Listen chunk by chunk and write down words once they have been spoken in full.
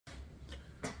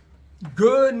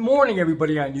Good morning,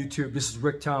 everybody on YouTube. This is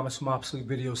Rick Thomas from Obsolete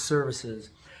Video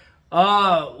Services.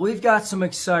 We've got some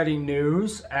exciting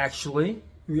news, actually.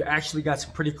 We actually got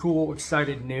some pretty cool,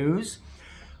 exciting news.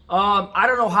 I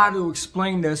don't know how to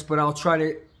explain this, but I'll try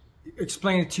to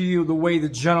explain it to you the way the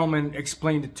gentleman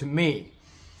explained it to me.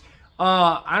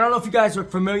 I don't know if you guys are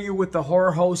familiar with the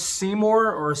horror host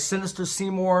Seymore or Sinister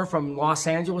Seymore from Los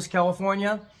Angeles,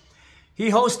 California. He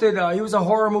hosted, he was a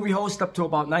horror movie host up to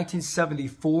about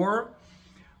 1974.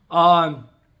 I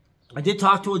did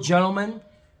talk to a gentleman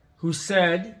who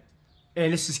said,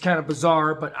 and this is kind of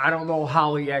bizarre, but I don't know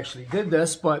how he actually did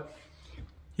this, but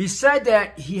he said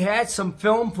that he had some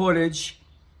film footage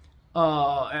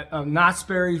at Knott's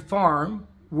Berry Farm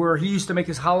where he used to make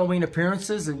his Halloween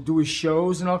appearances and do his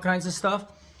shows and all kinds of stuff.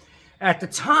 At the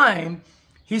time,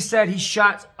 he said he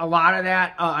shot a lot of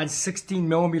that on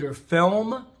 16mm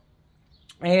film.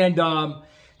 And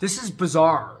this is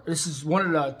bizarre. This is one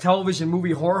of the television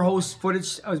movie horror host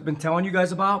footage I've been telling you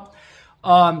guys about.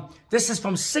 This is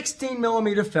from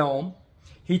 16mm film.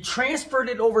 He transferred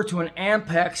it over to an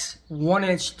Ampex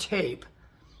 1-inch tape.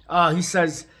 He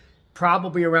says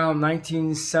probably around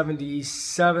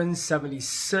 1977,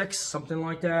 76, something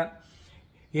like that.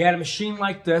 He had a machine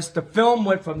like this. The film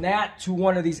went from that to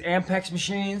one of these Ampex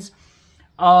machines.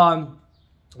 And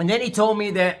then he told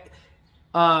me that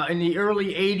in the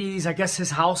early 80s, I guess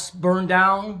his house burned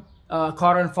down,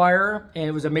 caught on fire, and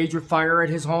it was a major fire at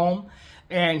his home,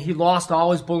 and he lost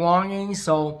all his belongings,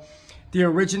 so the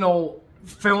original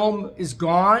film is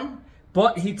gone,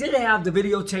 but he did have the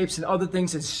videotapes and other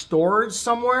things in storage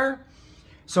somewhere.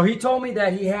 So he told me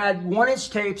that he had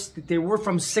 1-inch tapes, that they were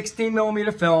from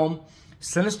 16mm film,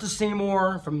 Sinister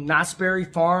Seymore from Knott's Berry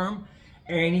Farm,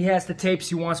 and he has the tapes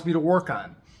he wants me to work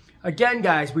on. Again,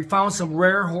 guys, we found some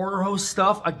rare horror host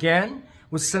stuff, again,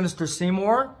 with Sinister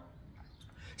Seymore.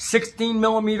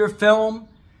 16mm film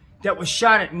that was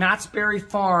shot at Knott's Berry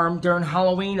Farm during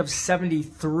Halloween of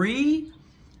 73,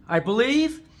 I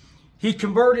believe. He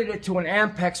converted it to an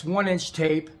Ampex 1-inch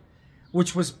tape,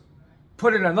 which was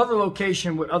put in another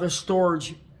location with other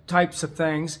storage types of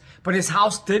things. But his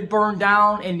house did burn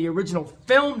down, and the original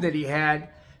film that he had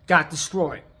got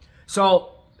destroyed.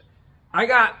 So I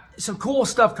got some cool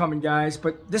stuff coming, guys,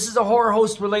 but this is a horror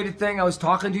host related thing I was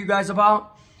talking to you guys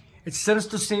about. It's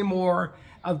Sinister Seymore,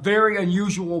 a very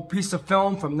unusual piece of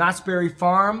film from Knott's Berry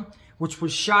Farm, which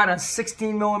was shot on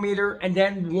 16mm and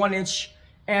then 1-inch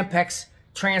Ampex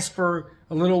transfer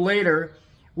a little later,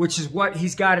 which is what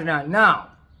he's got it on now.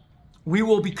 We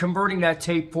will be converting that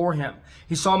tape for him.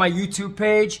 He saw my YouTube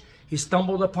page. He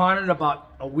stumbled upon it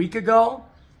about a week ago,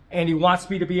 and he wants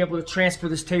me to be able to transfer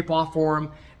this tape off for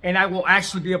him, and I will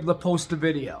actually be able to post the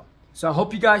video. So I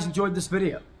hope you guys enjoyed this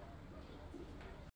video.